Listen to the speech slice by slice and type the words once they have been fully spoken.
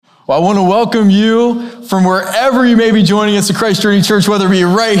Well, I want to welcome you from wherever you may be joining us at Christ Journey Church, whether it be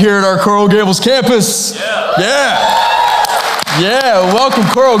right here at our Coral Gables campus. Yeah, welcome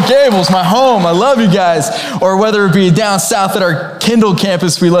Coral Gables, my home. I love you guys. Or whether it be down south at our Kendall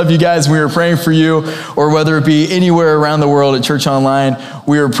campus, we love you guys. We are praying for you. Or whether it be anywhere around the world at Church Online,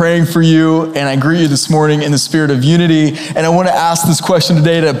 we are praying for you. And I greet you this morning in the spirit of unity. And I want to ask this question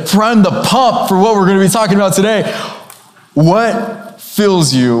today to prime the pump for what we're going to be talking about today. What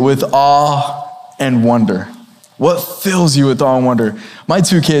fills you with awe and wonder? What fills you with awe and wonder? My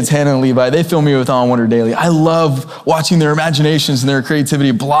two kids, Hannah and Levi, they fill me with awe and wonder daily. I love watching their imaginations and their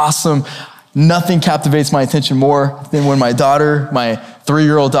creativity blossom. Nothing captivates my attention more than when my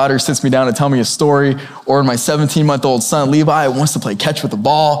 3-year-old daughter sits me down to tell me a story, or my 17-month-old son, Levi, wants to play catch with the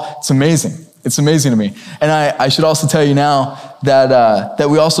ball. It's amazing. It's amazing to me. And I should also tell you now that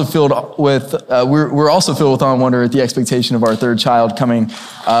we also filled with, we're also filled with awe and wonder at the expectation of our third child coming in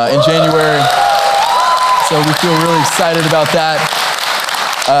January. So we feel really excited about that.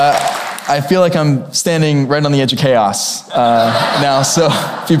 I feel like I'm standing right on the edge of chaos now, so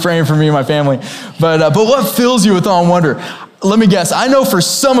be praying for me and my family. But what fills you with awe and wonder? Let me guess. I know for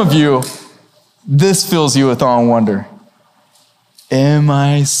some of you, this fills you with awe and wonder.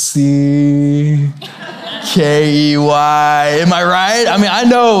 M-I-C-K-E-Y. Am I right? I mean, I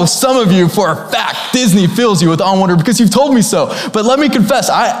know some of you for a fact, Disney fills you with awe and wonder because you've told me so. But let me confess,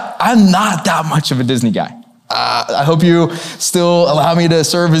 I'm not that much of a Disney guy. I hope you still allow me to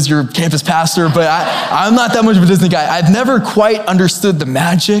serve as your campus pastor, but I'm not that much of a Disney guy. I've never quite understood the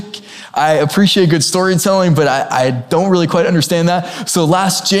magic. I appreciate good storytelling, but I don't really quite understand that. So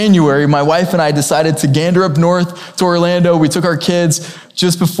last January, my wife and I decided to gander up north to Orlando. We took our kids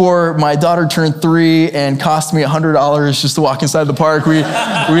just before my daughter turned 3 and cost me $100 just to walk inside the park. We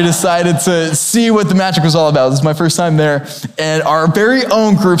decided to see what the magic was all about. This is my first time there. And our very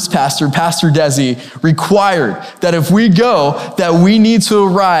own group's pastor, Pastor Desi, required that if we go, that we need to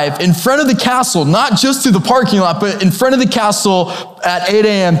arrive in front of the castle, not just to the parking lot, but in front of the castle at 8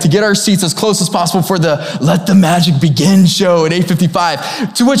 a.m. to get our seats as close as possible for the Let the Magic Begin show at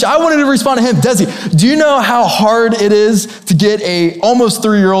 8:55. To which I wanted to respond to him, Desi, do you know how hard it is to get a almost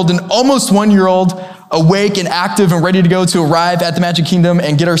 3-year-old and almost 1-year-old awake and active and ready to go to arrive at the Magic Kingdom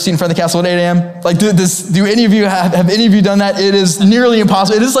and get our seat in front of the castle at 8 a.m.? Like, do any of you have any of you done that? It is nearly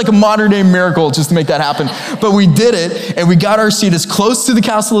impossible. It is like a modern day miracle just to make that happen. But we did it, and we got our seat as close to the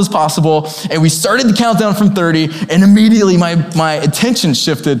castle as possible, and we started the countdown from 30, and immediately my attention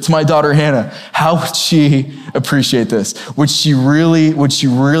shifted to my daughter, Hannah. How would she appreciate this? Would she really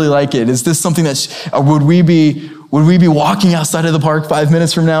like it? Is this something that, would we be walking outside of the park 5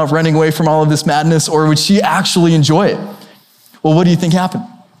 minutes from now, running away from all of this madness, or would she actually enjoy it? Well, what do you think happened?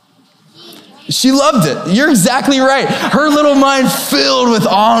 She loved it. You're exactly right. Her little mind filled with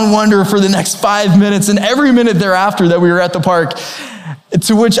awe and wonder for the next 5 minutes and every minute thereafter that we were at the park.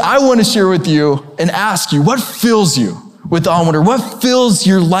 To which I want to share with you and ask you, what fills you with awe and wonder? What fills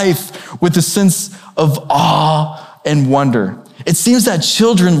your life with a sense of awe and wonder? It seems that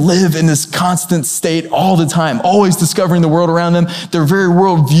children live in this constant state all the time, always discovering the world around them. Their very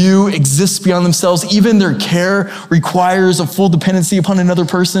worldview exists beyond themselves. Even their care requires a full dependency upon another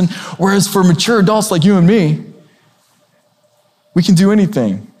person. Whereas for mature adults like you and me, we can do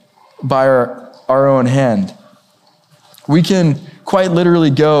anything by our own hand. We can quite literally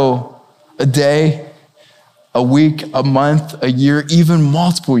go a day, a week, a month, a year, even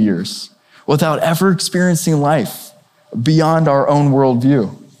multiple years without ever experiencing life beyond our own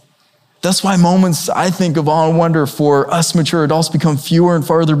worldview. That's why moments, I think, of awe and wonder for us mature adults become fewer and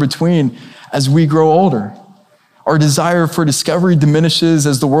farther between as we grow older. Our desire for discovery diminishes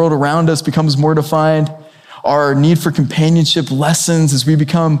as the world around us becomes more defined. Our need for companionship lessens as we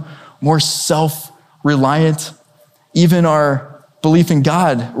become more self-reliant. Even our belief in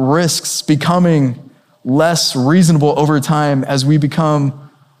God risks becoming less reasonable over time as we become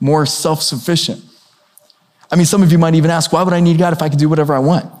more self-sufficient. I mean, some of you might even ask, why would I need God if I could do whatever I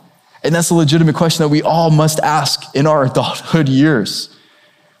want? And that's a legitimate question that we all must ask in our adulthood years.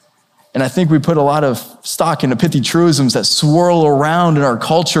 And I think we put a lot of stock into pithy truisms that swirl around in our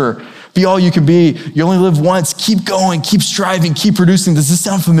culture. Be all you can be. You only live once. Keep going, keep striving, keep producing. Does this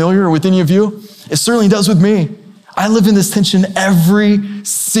sound familiar with any of you? It certainly does with me. I live in this tension every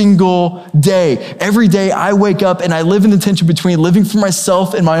single day. Every day I wake up and I live in the tension between living for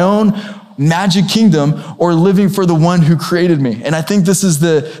myself and my own Magic Kingdom, or living for the one who created me. And I think this is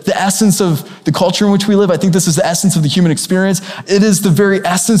the essence of the culture in which we live. I think this is the essence of the human experience. It is the very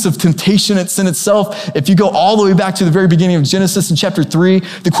essence of temptation at sin itself. If you go all the way back to the very beginning of Genesis in chapter 3,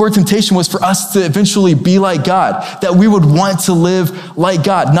 the core temptation was for us to eventually be like God, that we would want to live like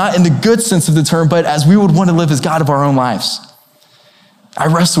God, not in the good sense of the term, but as we would want to live as God of our own lives. I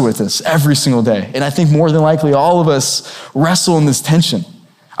wrestle with this every single day. And I think more than likely all of us wrestle in this tension.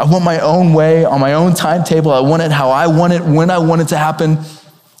 I want my own way on my own timetable. I want it how I want it, when I want it to happen.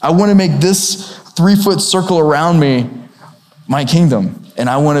 I want to make this 3-foot circle around me my kingdom. And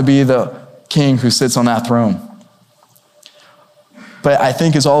I want to be the king who sits on that throne. But I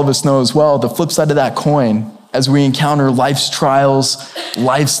think, as all of us know as well, the flip side of that coin, as we encounter life's trials,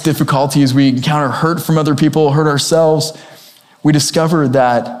 life's difficulties, we encounter hurt from other people, hurt ourselves, we discover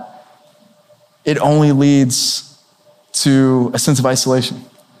that it only leads to a sense of isolation.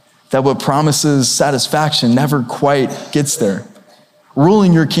 That what promises satisfaction never quite gets there.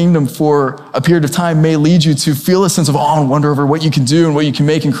 Ruling your kingdom for a period of time may lead you to feel a sense of awe and wonder over what you can do and what you can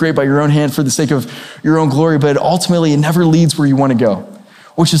make and create by your own hand for the sake of your own glory, but ultimately it never leads where you want to go,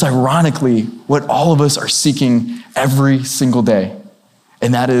 which is ironically what all of us are seeking every single day,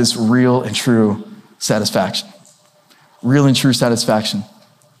 and that is real and true satisfaction. Real and true satisfaction.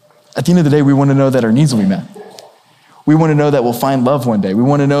 At the end of the day, we want to know that our needs will be met. We want to know that we'll find love one day. We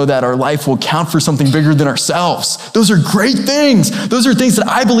want to know that our life will count for something bigger than ourselves. Those are great things. Those are things that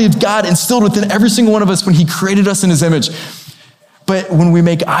I believe God instilled within every single one of us when he created us in his image. But when we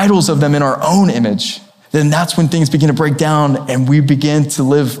make idols of them in our own image, then that's when things begin to break down and we begin to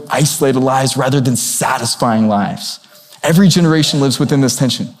live isolated lives rather than satisfying lives. Every generation lives within this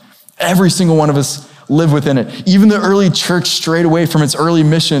tension. Every single one of us live within it. Even the early church strayed away from its early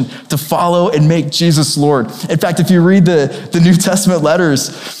mission to follow and make Jesus Lord. In fact, if you read the New Testament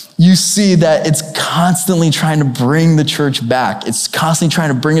letters, you see that it's constantly trying to bring the church back. It's constantly trying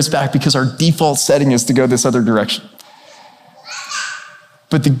to bring us back because our default setting is to go this other direction.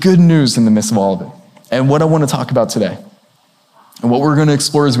 But the good news in the midst of all of it, and what I want to talk about today, and what we're going to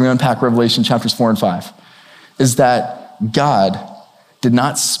explore as we unpack Revelation chapters 4 and 5, is that God did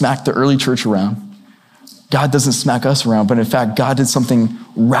not smack the early church around. God doesn't smack us around, but in fact, God did something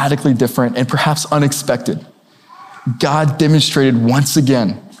radically different and perhaps unexpected. God demonstrated once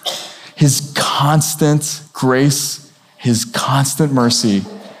again his constant grace, his constant mercy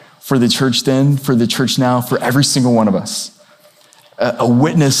for the church then, for the church now, for every single one of us. A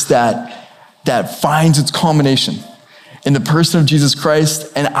witness that finds its culmination in the person of Jesus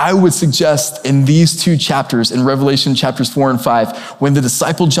Christ. And I would suggest in these 2 chapters, in Revelation chapters 4 and 5, when the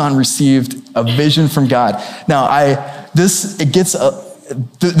disciple John received a vision from God. Now, this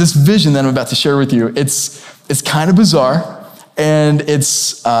vision that I'm about to share with you, it's kind of bizarre, and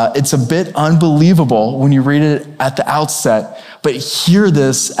it's a bit unbelievable when you read it at the outset, but hear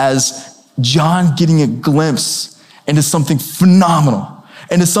this as John getting a glimpse into something phenomenal.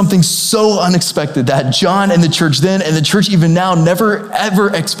 And it's something so unexpected that John and the church then and the church even now never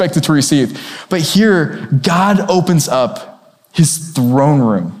ever expected to receive. But here, God opens up his throne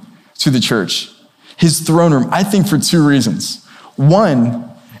room to the church. His throne room, I think, for 2 reasons. One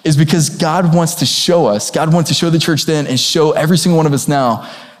is because God wants to show us, God wants to show the church then and show every single one of us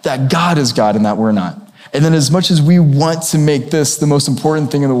now that God is God and that we're not. And then as much as we want to make this the most important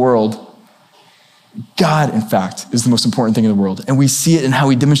thing in the world, God, in fact, is the most important thing in the world. And we see it in how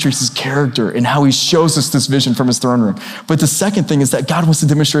he demonstrates his character and how he shows us this vision from his throne room. But the second thing is that God wants to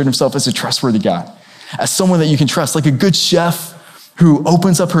demonstrate himself as a trustworthy God, as someone that you can trust, like a good chef who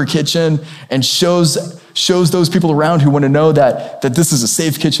opens up her kitchen and shows those people around who want to know that this is a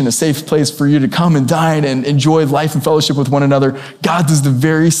safe kitchen, a safe place for you to come and dine and enjoy life and fellowship with one another. God does the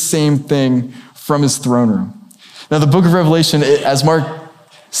very same thing from his throne room. Now, the book of Revelation, as Mark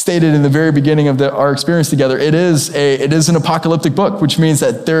stated in the very beginning of our experience together, it is an apocalyptic book, which means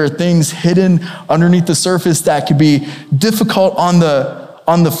that there are things hidden underneath the surface that could be difficult on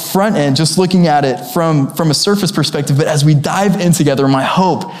the front end, just looking at it from a surface perspective. But as we dive in together, my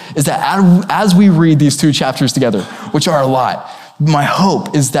hope is that as we read these 2 chapters together, which are a lot, my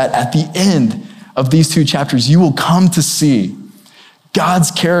hope is that at the end of these 2 chapters, you will come to see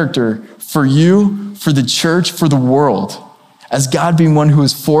God's character for you, for the church, for the world, as God being one who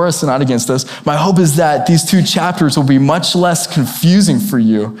is for us and not against us. My hope is that these 2 chapters will be much less confusing for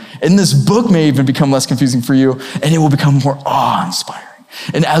you, and this book may even become less confusing for you, and it will become more awe-inspiring.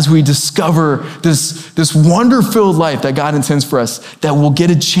 And as we discover this wonder-filled life that God intends for us, that we'll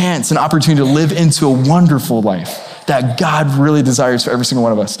get a chance, an opportunity to live into a wonderful life that God really desires for every single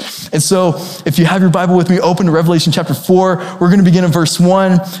one of us. And so if you have your Bible with me, open to Revelation chapter 4. We're going to begin in verse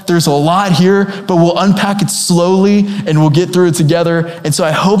 1. There's a lot here, but we'll unpack it slowly and we'll get through it together. And so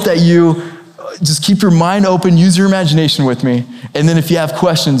I hope that you just keep your mind open, use your imagination with me. And then if you have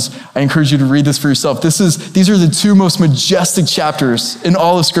questions, I encourage you to read this for yourself. These are the two most majestic chapters in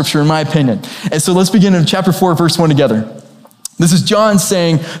all of Scripture, in my opinion. And so let's begin in chapter 4, verse 1 together. This is John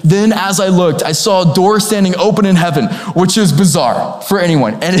saying, "Then as I looked, I saw a door standing open in heaven," which is bizarre for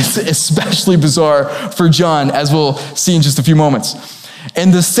anyone. And it's especially bizarre for John, as we'll see in just a few moments.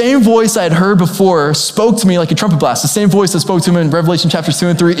 "And the same voice I had heard before spoke to me like a trumpet blast." The same voice that spoke to him in Revelation chapters 2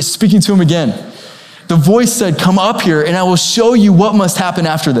 and 3 is speaking to him again. The voice said, "Come up here and I will show you what must happen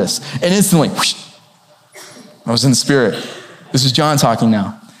after this." And instantly, whoosh, I was in the Spirit. This is John talking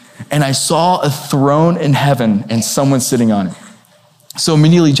now. "And I saw a throne in heaven and someone sitting on it." So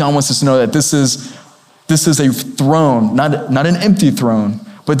immediately John wants us to know that this is a throne, not an empty throne,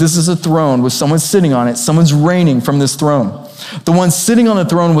 but this is a throne with someone sitting on it. Someone's reigning from this throne. The one sitting on the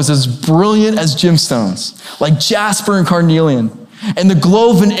throne was as brilliant as gemstones, like jasper and carnelian. And the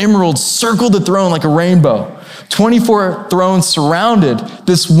glow of an emerald circled the throne like a rainbow. 24 thrones surrounded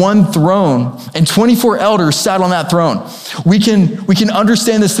this one throne, and 24 elders sat on that throne. We can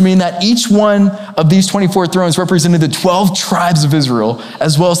understand this to mean that each one of these 24 thrones represented the 12 tribes of Israel,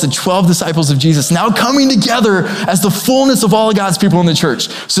 as well as the 12 disciples of Jesus, now coming together as the fullness of all of God's people in the church.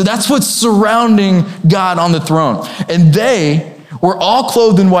 So that's what's surrounding God on the throne. And they were all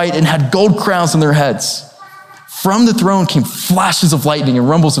clothed in white and had gold crowns on their heads. From the throne came flashes of lightning and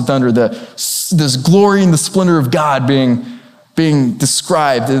rumbles of thunder, this glory and the splendor of God being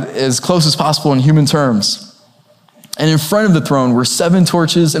described as close as possible in human terms. And in front of the throne were 7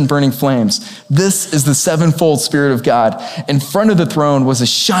 torches and burning flames. This is the sevenfold Spirit of God. In front of the throne was a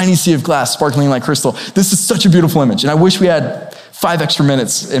shiny sea of glass sparkling like crystal. This is such a beautiful image. And I wish we had 5 extra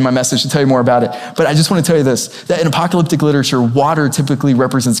minutes in my message to tell you more about it. But I just want to tell you this, that in apocalyptic literature, water typically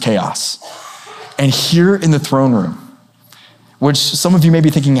represents chaos. And here in the throne room, which some of you may be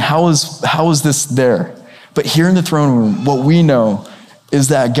thinking, how is this there? But here in the throne room, what we know is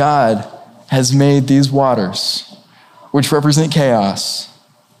that God has made these waters, which represent chaos,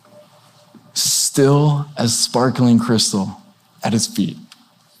 still as sparkling crystal at his feet.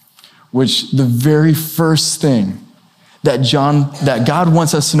 Which the very first thing that God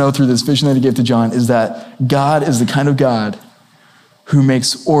wants us to know through this vision that he gave to John is that God is the kind of God who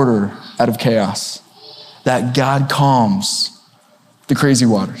makes order out of chaos. That God calms the crazy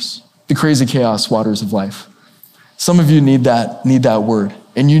waters, the crazy chaos waters of life. Some of you need that word,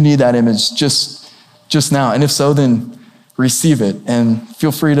 and you need that image just now. And if so, then receive it and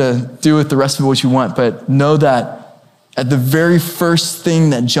feel free to do with the rest of it what you want. But know that at the very first thing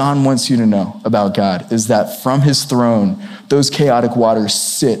that John wants you to know about God is that from his throne, those chaotic waters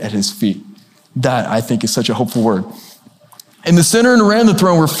sit at his feet. That, I think, is such a hopeful word. In the center and around the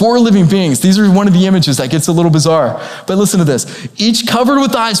throne were 4 living beings. These are one of the images that gets a little bizarre. But listen to this. Each covered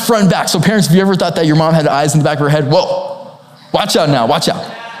with eyes front and back. So parents, have you ever thought that your mom had eyes in the back of her head? Whoa, watch out now, watch out.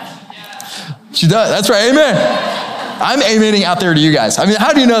 She does, that's right, amen. I'm amening out there to you guys. I mean,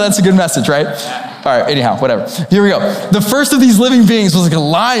 how do you know that's a good message, right? All right, anyhow, whatever. Here we go. The first of these living beings was like a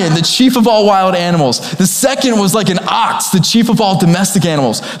lion, the chief of all wild animals. The second was like an ox, the chief of all domestic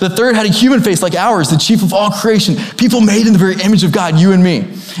animals. The third had a human face like ours, the chief of all creation, people made in the very image of God, you and me.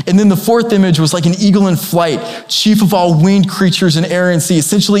 And then the fourth image was like an eagle in flight, chief of all winged creatures in air and sea.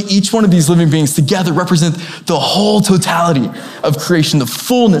 Essentially, each one of these living beings together represent the whole totality of creation, the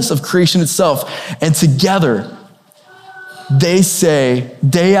fullness of creation itself. And together, they say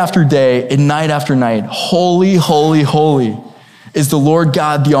day after day and night after night, holy, holy, holy is the Lord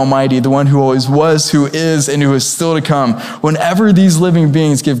God, the Almighty, the one who always was, who is, and who is still to come. Whenever these living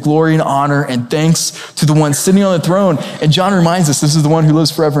beings give glory and honor and thanks to the one sitting on the throne, and John reminds us, this is the one who lives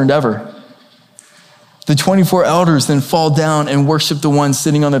forever and ever. The 24 elders then fall down and worship the one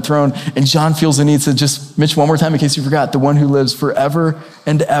sitting on the throne. And John feels the need to just mention one more time in case you forgot, the one who lives forever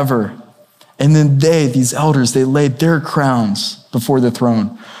and ever. And then these elders, they laid their crowns before the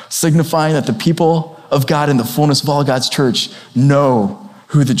throne, signifying that the people of God in the fullness of all God's church know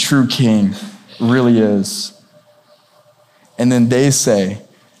who the true king really is. And then they say,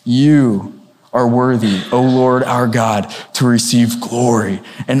 you are worthy, O Lord our God, to receive glory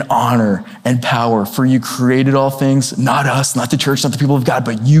and honor and power. For you created all things, not us, not the church, not the people of God,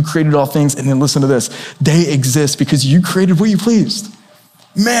 but you created all things. And then listen to this, they exist because you created what you pleased.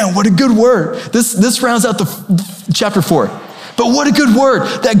 Man, what a good word. This rounds out the chapter 4. But what a good word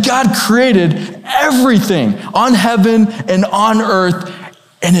that God created everything on heaven and on earth,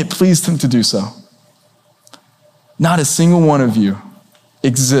 and it pleased him to do so. Not a single one of you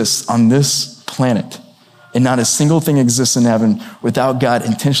exists on this planet, and not a single thing exists in heaven without God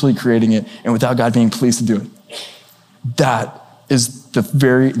intentionally creating it and without God being pleased to do it.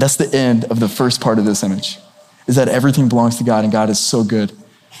 That's the end of the first part of this image, is that everything belongs to God and God is so good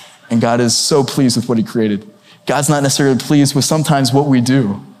and God is so pleased with what he created. God's not necessarily pleased with sometimes what we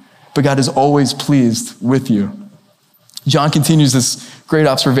do, but God is always pleased with you. John continues this great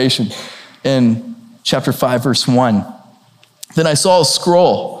observation in chapter 5, verse 1. Then I saw a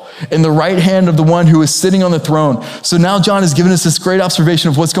scroll in the right hand of the one who was sitting on the throne. So now John has given us this great observation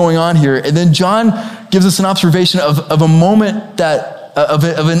of what's going on here. And then John gives us an observation of a moment of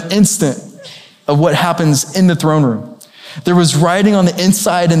an instant of what happens in the throne room. There was writing on the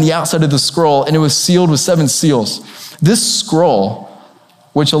inside and the outside of the scroll, and it was sealed with 7 seals. This scroll,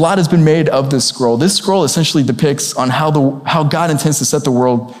 which a lot has been made of this scroll essentially depicts on how God intends to set the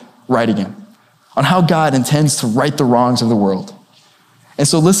world right again, on how God intends to right the wrongs of the world. And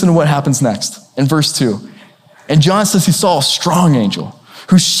so listen to what happens next in verse 2. And John says he saw a strong angel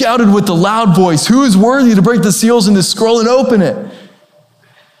who shouted with a loud voice, "Who is worthy to break the seals in this scroll and open it?"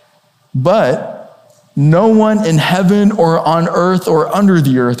 But no one in heaven or on earth or under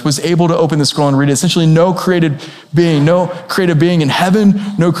the earth was able to open the scroll and read it. Essentially, no created being in heaven,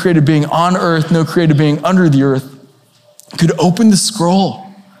 no created being on earth, no created being under the earth could open the scroll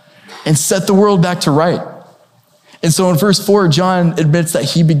and set the world back to right. And so in verse 4, John admits that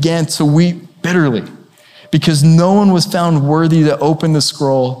he began to weep bitterly because no one was found worthy to open the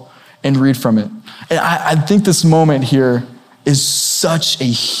scroll and read from it. And I think this moment here is such a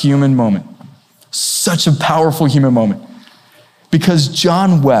human moment, such a powerful human moment, because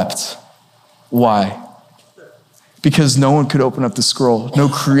John wept. Why? Because no one could open up the scroll. No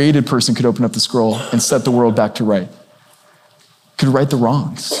created person could open up the scroll and set the world back to right, could right the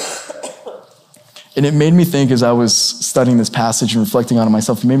wrongs. And it made me think, as I was studying this passage and reflecting on it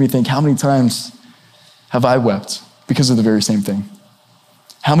myself, it made me think, how many times have I wept because of the very same thing?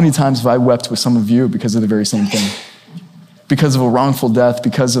 How many times have I wept with some of you because of the very same thing? Because of a wrongful death,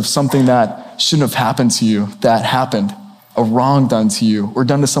 because of something that shouldn't have happened to you, that happened, a wrong done to you, or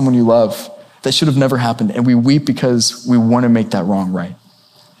done to someone you love that should have never happened. And we weep because we want to make that wrong right.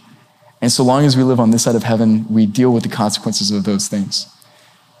 And so long as we live on this side of heaven, we deal with the consequences of those things.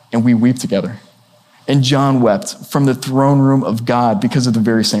 And we weep together. And John wept from the throne room of God because of the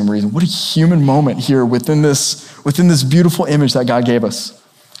very same reason. What a human moment here within this beautiful image that God gave us.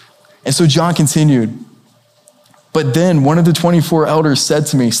 And so John continued, "But then one of the 24 elders said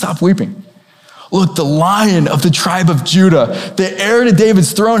to me, 'Stop weeping. Look, the Lion of the tribe of Judah, the heir to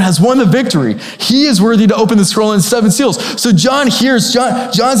David's throne, has won the victory. He is worthy to open the scroll and 7 seals.'" So John's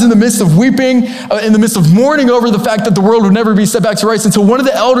in the midst of weeping, in the midst of mourning over the fact that the world would never be set back to rights, until one of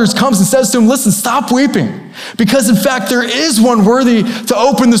the elders comes and says to him, "Listen, stop weeping. Because in fact, there is one worthy to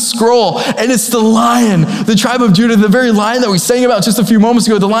open the scroll, and it's the Lion, the tribe of Judah, the very Lion that we sang about just a few moments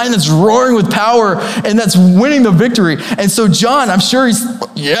ago, the Lion that's roaring with power and that's winning the victory." And so John, I'm sure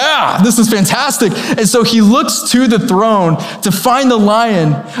this is fantastic. And so he looks to the throne to find the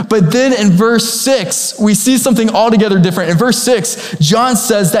Lion. But then in verse 6, we see something altogether different. In verse 6, John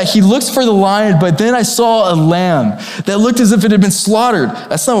says that he looks for the Lion, but then I saw a lamb that looked as if it had been slaughtered.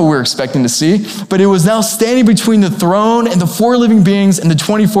 That's not what we were expecting to see, but it was now standing between the throne and the 4 living beings and the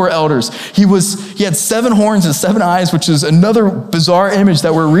 24 elders. He had 7 horns and 7 eyes, which is another bizarre image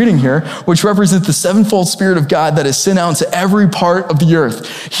that we're reading here, which represents the 7-fold Spirit of God that is sent out into every part of the earth.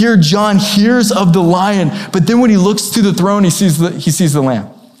 Here, John hears of the Lion, but then when he looks to the throne, he sees the Lamb.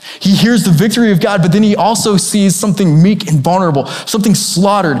 He hears the victory of God, but then he also sees something meek and vulnerable, something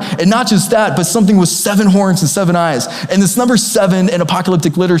slaughtered. And not just that, but something with 7 horns and 7 eyes. And this number 7 in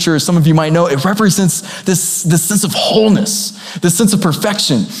apocalyptic literature, as some of you might know, it represents this sense of wholeness, this sense of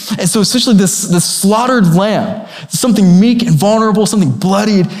perfection. And so essentially this slaughtered lamb, something meek and vulnerable, something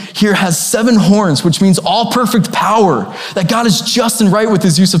bloodied, here has 7 horns, which means all perfect power, that God is just and right with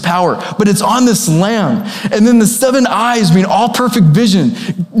his use of power, but it's on this lamb. And then the 7 eyes mean all perfect vision.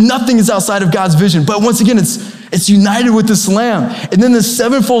 Nothing is outside of God's vision. But once again, it's united with this lamb. And then the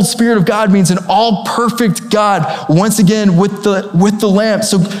 7-fold Spirit of God means an all perfect God, once again with the lamb.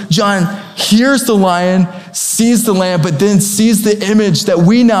 So John hears the Lion, sees the lamb, but then sees the image that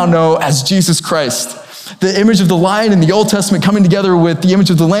we now know as Jesus Christ. The image of the Lion in the Old Testament coming together with the image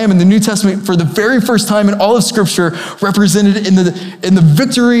of the Lamb in the New Testament for the very first time in all of Scripture, represented in the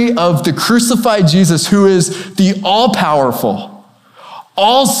victory of the crucified Jesus, who is the all-powerful,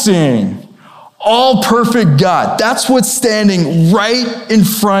 all-seeing, all perfect God. That's what's standing right in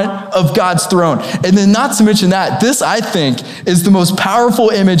front of God's throne. And then not to mention that, this I think is the most powerful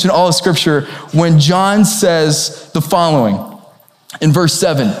image in all of Scripture when John says the following in verse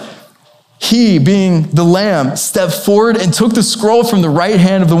 7. He, being the Lamb, stepped forward and took the scroll from the right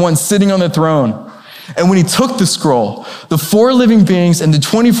hand of the one sitting on the throne. And when he took the scroll, the 4 living beings and the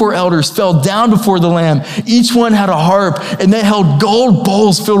 24 elders fell down before the Lamb. Each one had a harp, and they held gold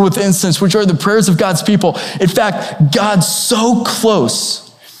bowls filled with incense, which are the prayers of God's people. In fact, God's so close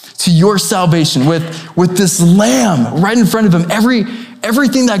to your salvation with this Lamb right in front of him.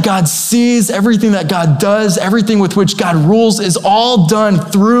 Everything that God sees, everything that God does, everything with which God rules is all done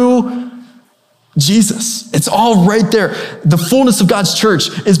through Jesus. It's all right there. The fullness of God's church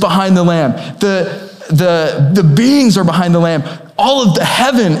is behind the Lamb. The beings are behind the Lamb. All of the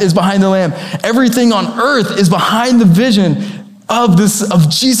heaven is behind the Lamb. Everything on earth is behind the vision of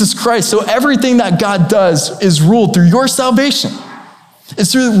Jesus Christ. So everything that God does is ruled through your salvation.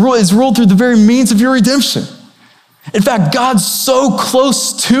 It's ruled through the very means of your redemption. In fact, God's so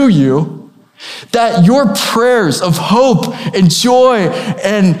close to you that your prayers of hope and joy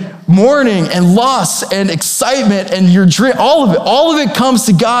and mourning and loss and excitement and your dream, all of it comes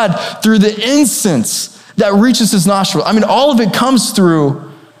to God through the incense that reaches his nostril. I mean, all of it comes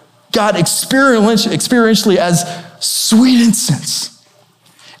through God experientially as sweet incense.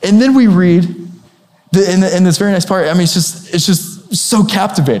 And then we read in this very nice part, I mean, it's just so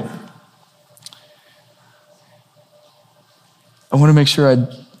captivating. I want to make sure and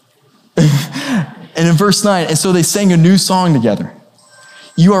in verse 9, and so they sang a new song together.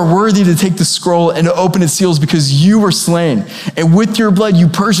 You are worthy to take the scroll and to open its seals because you were slain. And with your blood, you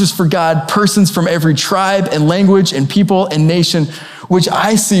purchased for God persons from every tribe and language and people and nation, which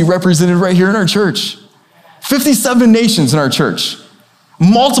I see represented right here in our church. 57 nations in our church.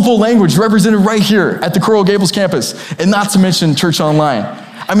 Multiple language represented right here at the Coral Gables campus, and not to mention Church Online.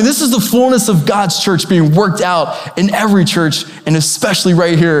 I mean, this is the fullness of God's church being worked out in every church, and especially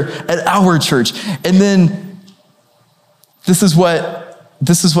right here at our church. And then this is what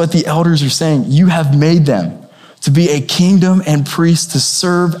the elders are saying. You have made them to be a kingdom and priests to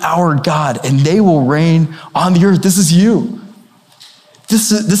serve our God, and they will reign on the earth. This is you.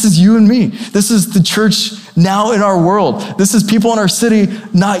 This is you and me. This is the church now in our world. This is people in our city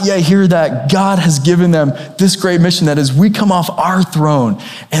not yet here that God has given them this great mission that as we come off our throne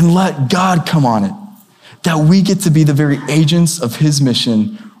and let God come on it, that we get to be the very agents of his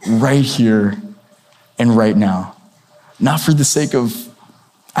mission right here and right now. Not for the sake of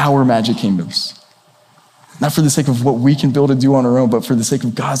our magic kingdoms, not for the sake of what we can build and do on our own, but for the sake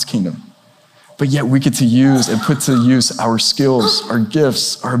of God's kingdom. But yet we get to use and put to use our skills, our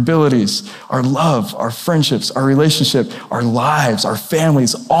gifts, our abilities, our love, our friendships, our relationship, our lives, our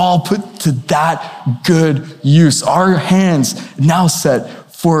families, all put to that good use. Our hands now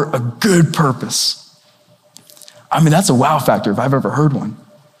set for a good purpose. I mean, that's a wow factor if I've ever heard one.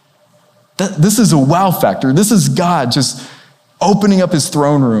 This is a wow factor. This is God just opening up his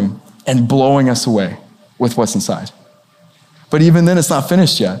throne room and blowing us away with what's inside. But even then, it's not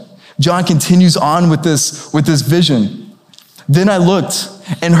finished yet. John continues on with this vision. Then I looked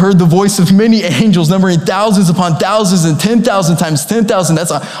and heard the voice of many angels, numbering thousands upon thousands and 10,000 times 10,000.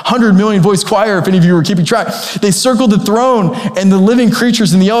 That's 100 million voice choir, if any of you were keeping track. They circled the throne and the living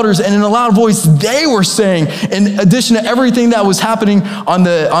creatures and the elders, and in a loud voice, they were saying, in addition to everything that was happening on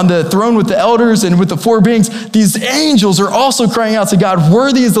the throne with the elders and with the 4 beings, these angels are also crying out to God,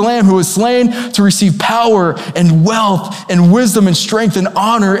 worthy is the Lamb who was slain to receive power and wealth and wisdom and strength and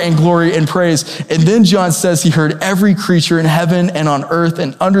honor and glory and praise. And then John says he heard every creature in heaven and on earth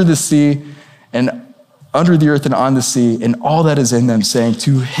and under the sea and under the earth and on the sea and all that is in them, saying,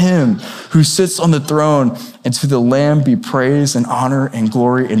 to him who sits on the throne and to the Lamb be praise and honor and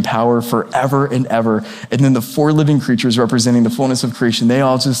glory and power forever and ever. And then the 4 living creatures representing the fullness of creation, they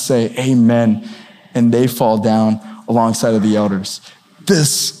all just say amen, and they fall down alongside of the elders.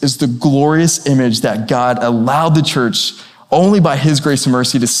 This is the glorious image that God allowed the church only by his grace and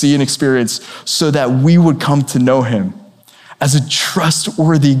mercy to see and experience so that we would come to know him as a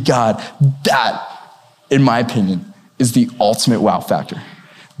trustworthy God. That, in my opinion, is the ultimate wow factor.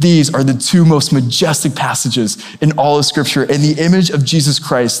 These are the 2 most majestic passages in all of Scripture, and the image of Jesus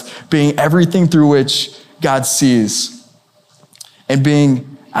Christ being everything through which God sees and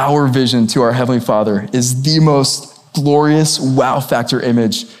being our vision to our Heavenly Father is the most glorious wow factor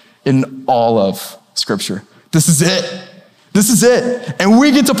image in all of Scripture. This is it. This is it. And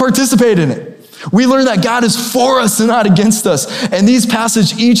we get to participate in it. We learn that God is for us and not against us. And these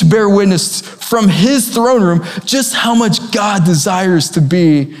passages each bear witness from his throne room just how much God desires to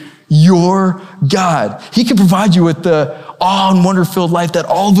be your God. He can provide you with the awe and wonder-filled life that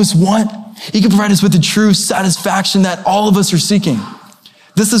all of us want. He can provide us with the true satisfaction that all of us are seeking.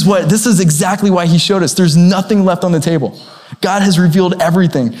 This is exactly why he showed us. There's nothing left on the table. God has revealed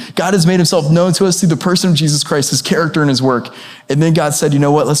everything. God has made himself known to us through the person of Jesus Christ, his character and his work. And then God said, you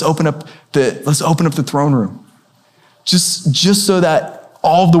know what? Let's open up the throne room. Just so that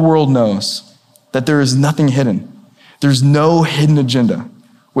all of the world knows that there is nothing hidden. There's no hidden agenda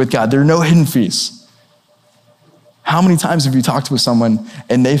with God. There are no hidden fees. How many times have you talked with someone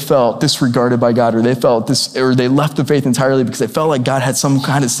and they felt disregarded by God, or they left the faith entirely because they felt like God had some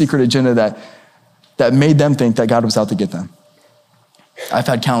kind of secret agenda that made them think that God was out to get them? I've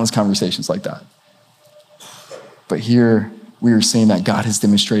had countless conversations like that. But here we are seeing that God has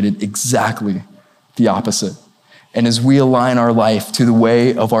demonstrated exactly the opposite. And as we align our life to the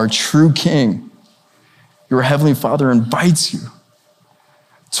way of our true King, your Heavenly Father invites you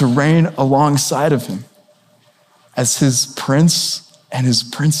to reign alongside of him as his prince and his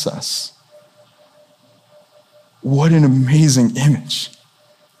princess. What an amazing image.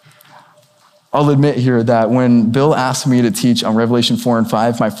 I'll admit here that when Bill asked me to teach on Revelation 4 and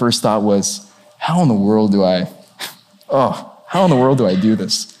 5, my first thought was, how in the world do I do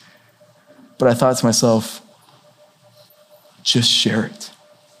this? But I thought to myself, just share it.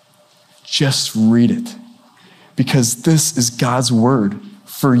 Just read it. Because this is God's word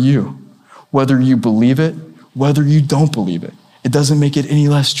for you. Whether you believe it, whether you don't believe it, it doesn't make it any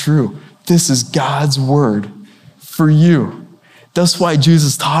less true. This is God's word for you. That's why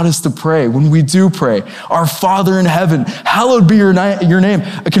Jesus taught us to pray. When we do pray, our Father in heaven, hallowed be your name,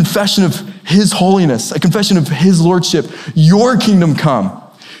 a confession of his holiness, a confession of his lordship. Your kingdom come,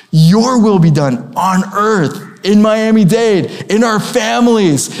 your will be done on earth, in Miami-Dade, in our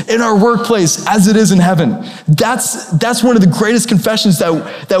families, in our workplace, as it is in heaven. That's one of the greatest confessions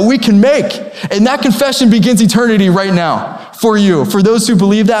that we can make. And that confession begins eternity right now for you. For those who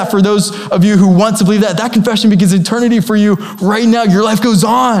believe that, for those of you who want to believe that, that confession begins eternity for you right now. Your life goes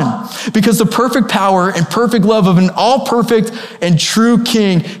on because the perfect power and perfect love of an all perfect and true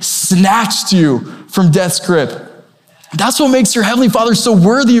King snatched you from death's grip. That's what makes your Heavenly Father so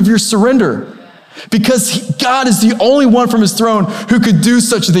worthy of your surrender. Because God is the only one from his throne who could do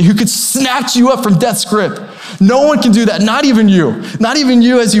such a thing, who could snatch you up from death's grip. No one can do that, not even you. Not even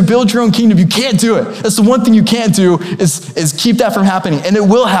you as you build your own kingdom. You can't do it. That's the one thing you can't do is keep that from happening. And it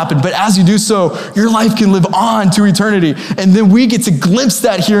will happen. But as you do so, your life can live on to eternity. And then we get to glimpse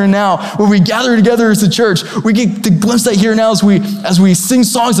that here and now. When we gather together as a church, we get to glimpse that here and now as we sing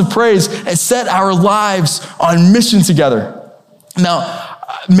songs of praise and set our lives on mission together. Now,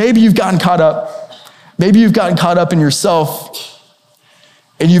 maybe you've gotten caught up. Maybe you've gotten caught up in yourself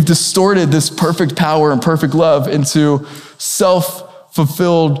and you've distorted this perfect power and perfect love into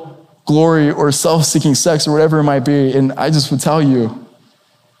self-fulfilled glory or self-seeking sex or whatever it might be. And I just would tell you,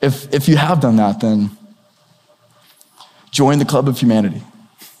 if you have done that, then join the club of humanity.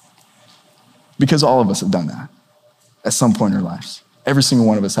 Because all of us have done that at some point in our lives. Every single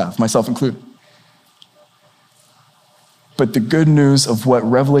one of us have, myself included. But the good news of what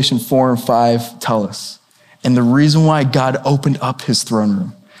Revelation 4 and 5 tell us, and the reason why God opened up his throne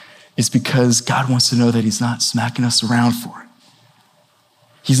room, is because God wants to know that he's not smacking us around for it.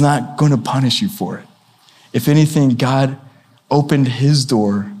 He's not going to punish you for it. If anything, God opened his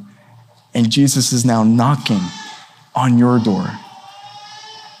door, and Jesus is now knocking on your door.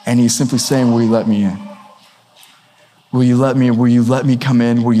 And he's simply saying, will you let me in? Will you let me come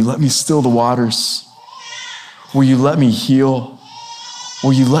in? Will you let me still the waters? Will you let me heal?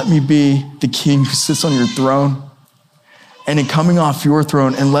 Will you let me be the king who sits on your throne? And in coming off your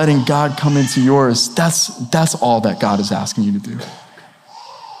throne and letting God come into yours, that's all that God is asking you to do.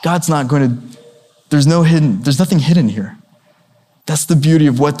 God's not going to, there's nothing hidden here. That's the beauty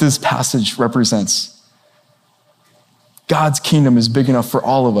of what this passage represents. God's kingdom is big enough for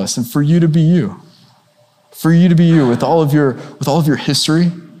all of us and for you to be you. For you to be you with all of your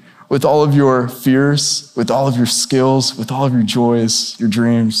history, with all of your fears, with all of your skills, with all of your joys, your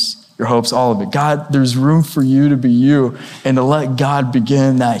dreams, your hopes, all of it. God, there's room for you to be you and to let God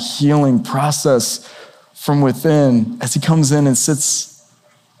begin that healing process from within as he comes in and sits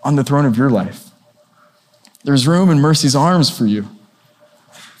on the throne of your life. There's room in mercy's arms for you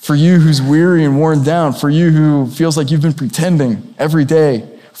who's weary and worn down, for you who feels like you've been pretending every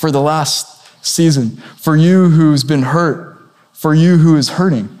day for the last season, for you who's been hurt, for you who is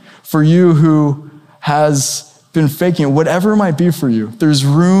hurting, for you who has been faking it, whatever it might be for you. There's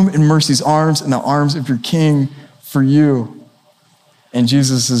room in mercy's arms, in the arms of your King for you. And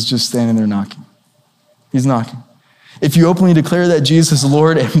Jesus is just standing there knocking. He's knocking. If you openly declare that Jesus is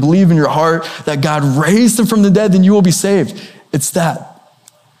Lord and believe in your heart that God raised him from the dead, then you will be saved. It's that.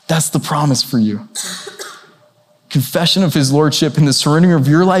 That's the promise for you. Confession of his lordship and the surrendering of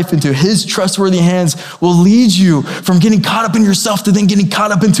your life into his trustworthy hands will lead you from getting caught up in yourself to then getting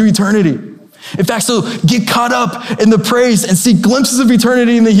caught up into eternity. In fact, so get caught up in the praise and see glimpses of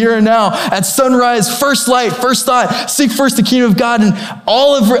eternity in the here and now. At sunrise, first light, first thought, seek first the kingdom of God, and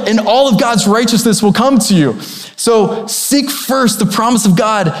all of God's righteousness will come to you. So seek first the promise of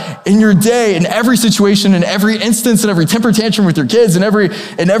God in your day, in every situation, in every instance, in every temper tantrum with your kids, in every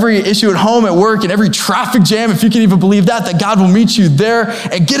issue at home, at work, in every traffic jam, if you can even believe that God will meet you there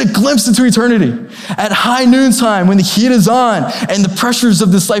and get a glimpse into eternity. At high noontime, when the heat is on and the pressures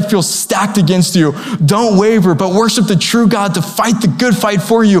of this life feel stacked against you, don't waver, but worship the true God to fight the good fight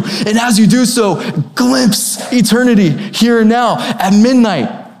for you. And as you do so, glimpse eternity here and now. At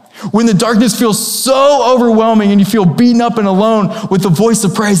midnight, when the darkness feels so overwhelming and you feel beaten up and alone, with the voice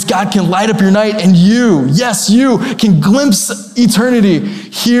of praise, God can light up your night, and you, yes, you can glimpse eternity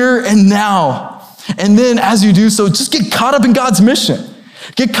here and now. And then as you do so, just get caught up in God's mission.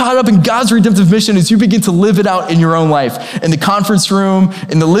 Get caught up in God's redemptive mission as you begin to live it out in your own life. In the conference room,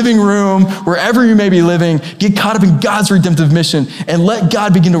 in the living room, wherever you may be living, get caught up in God's redemptive mission and let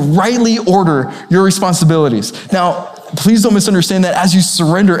God begin to rightly order your responsibilities. Now, please don't misunderstand that as you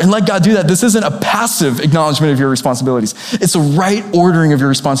surrender and let God do that, this isn't a passive acknowledgement of your responsibilities. It's a right ordering of your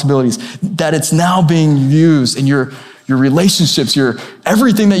responsibilities, that it's now being used in your relationships,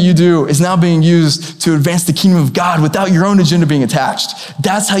 everything that you do is now being used to advance the kingdom of God without your own agenda being attached.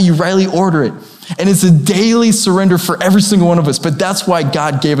 That's how you rightly order it. And it's a daily surrender for every single one of us. But that's why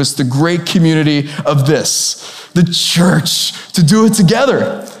God gave us the great community of this, the church, to do it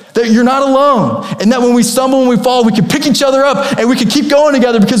together. That you're not alone. And that when we stumble and we fall, we can pick each other up and we can keep going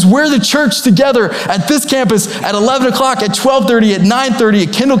together, because we're the church together at this campus at 11 o'clock, at 12:30, at 9:30,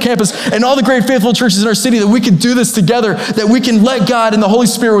 at Kendall campus, and all the great faithful churches in our city, that we can do this together, that we can let God and the Holy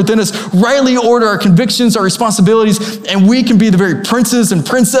Spirit within us rightly order our convictions, our responsibilities, and we can be the very princes and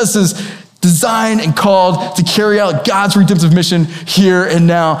princesses designed and called to carry out God's redemptive mission here and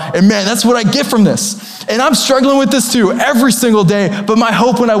now. And man, that's what I get from this. And I'm struggling with this too every single day, but my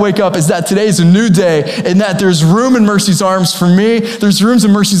hope when I wake up is that today is a new day, and that there's room in Mercy's arms for me, there's rooms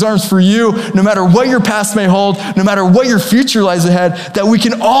in Mercy's arms for you, no matter what your past may hold, no matter what your future lies ahead, that we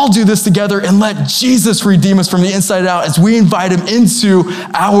can all do this together and let Jesus redeem us from the inside out as we invite him into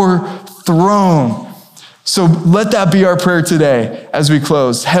our throne. So let that be our prayer today as we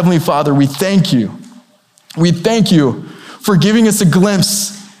close. Heavenly Father, we thank you. We thank you for giving us a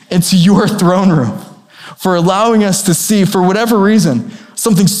glimpse into your throne room, for allowing us to see, for whatever reason,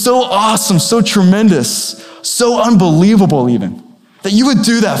 something so awesome, so tremendous, so unbelievable even, that you would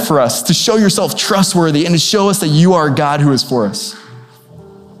do that for us, to show yourself trustworthy and to show us that you are a God who is for us.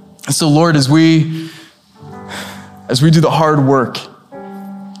 And so Lord, as we do the hard work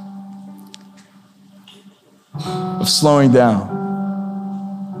of slowing down,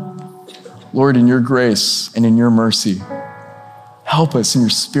 Lord, in your grace and in your mercy, help us in your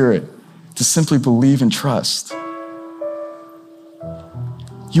Spirit to simply believe and trust.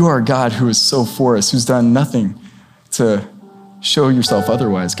 You are a God who is so for us, who's done nothing to show yourself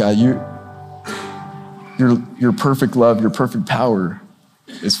otherwise. God, your perfect love, your perfect power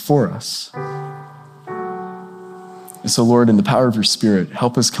is for us. And so, Lord, in the power of your Spirit,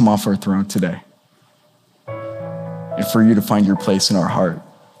 help us come off our throne today, and for you to find your place in our heart,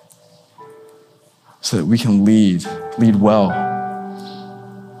 so that we can lead well,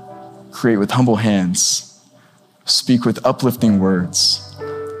 create with humble hands, speak with uplifting words.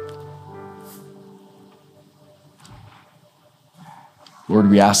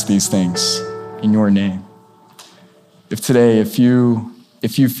 Lord, we ask these things in your name. If today, if you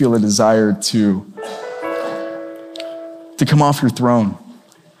feel a desire to come off your throne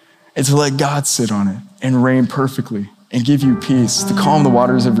and to let God sit on it and reign perfectly and give you peace, to calm the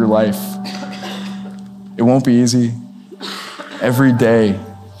waters of your life, it won't be easy. Every day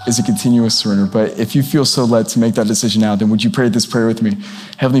is a continuous surrender. But if you feel so led to make that decision now, then would you pray this prayer with me?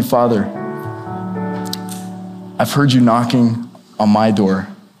 Heavenly Father, I've heard you knocking on my door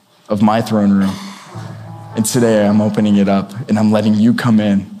of my throne room. And today I'm opening it up and I'm letting you come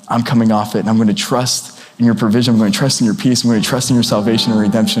in. I'm coming off it, and I'm going to trust in your provision. I'm going to trust in your peace. I'm going to trust in your salvation and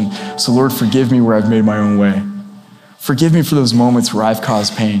redemption. So Lord, forgive me where I've made my own way. Forgive me for those moments where I've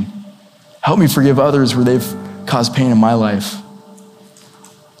caused pain. Help me forgive others where they've caused pain in my life.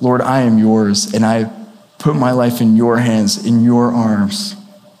 Lord, I am yours, and I put my life in your hands, in your arms,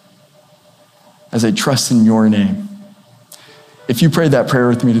 as I trust in your name. If you prayed that prayer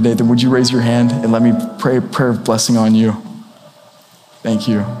with me today, then would you raise your hand and let me pray a prayer of blessing on you? Thank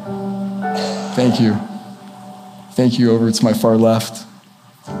you. Thank you. Thank you over to my far left.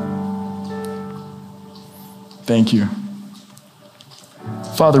 Thank you.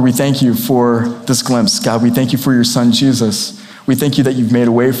 Father, we thank you for this glimpse. God, we thank you for your son, Jesus. We thank you that you've made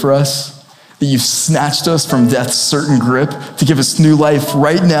a way for us, that you've snatched us from death's certain grip to give us new life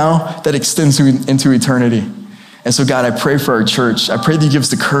right now that extends into eternity. And so, God, I pray for our church. I pray that you give us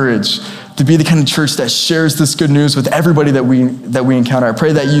the courage to be the kind of church that shares this good news with everybody that we encounter. I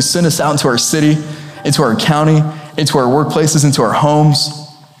pray that you send us out into our city, into our county, into our workplaces, into our homes,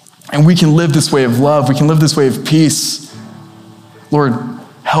 and we can live this way of love. We can live this way of peace. Lord,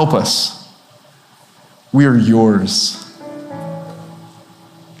 help us. We are yours.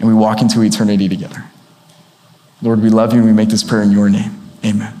 And we walk into eternity together. Lord, we love you and we make this prayer in your name.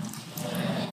 Amen.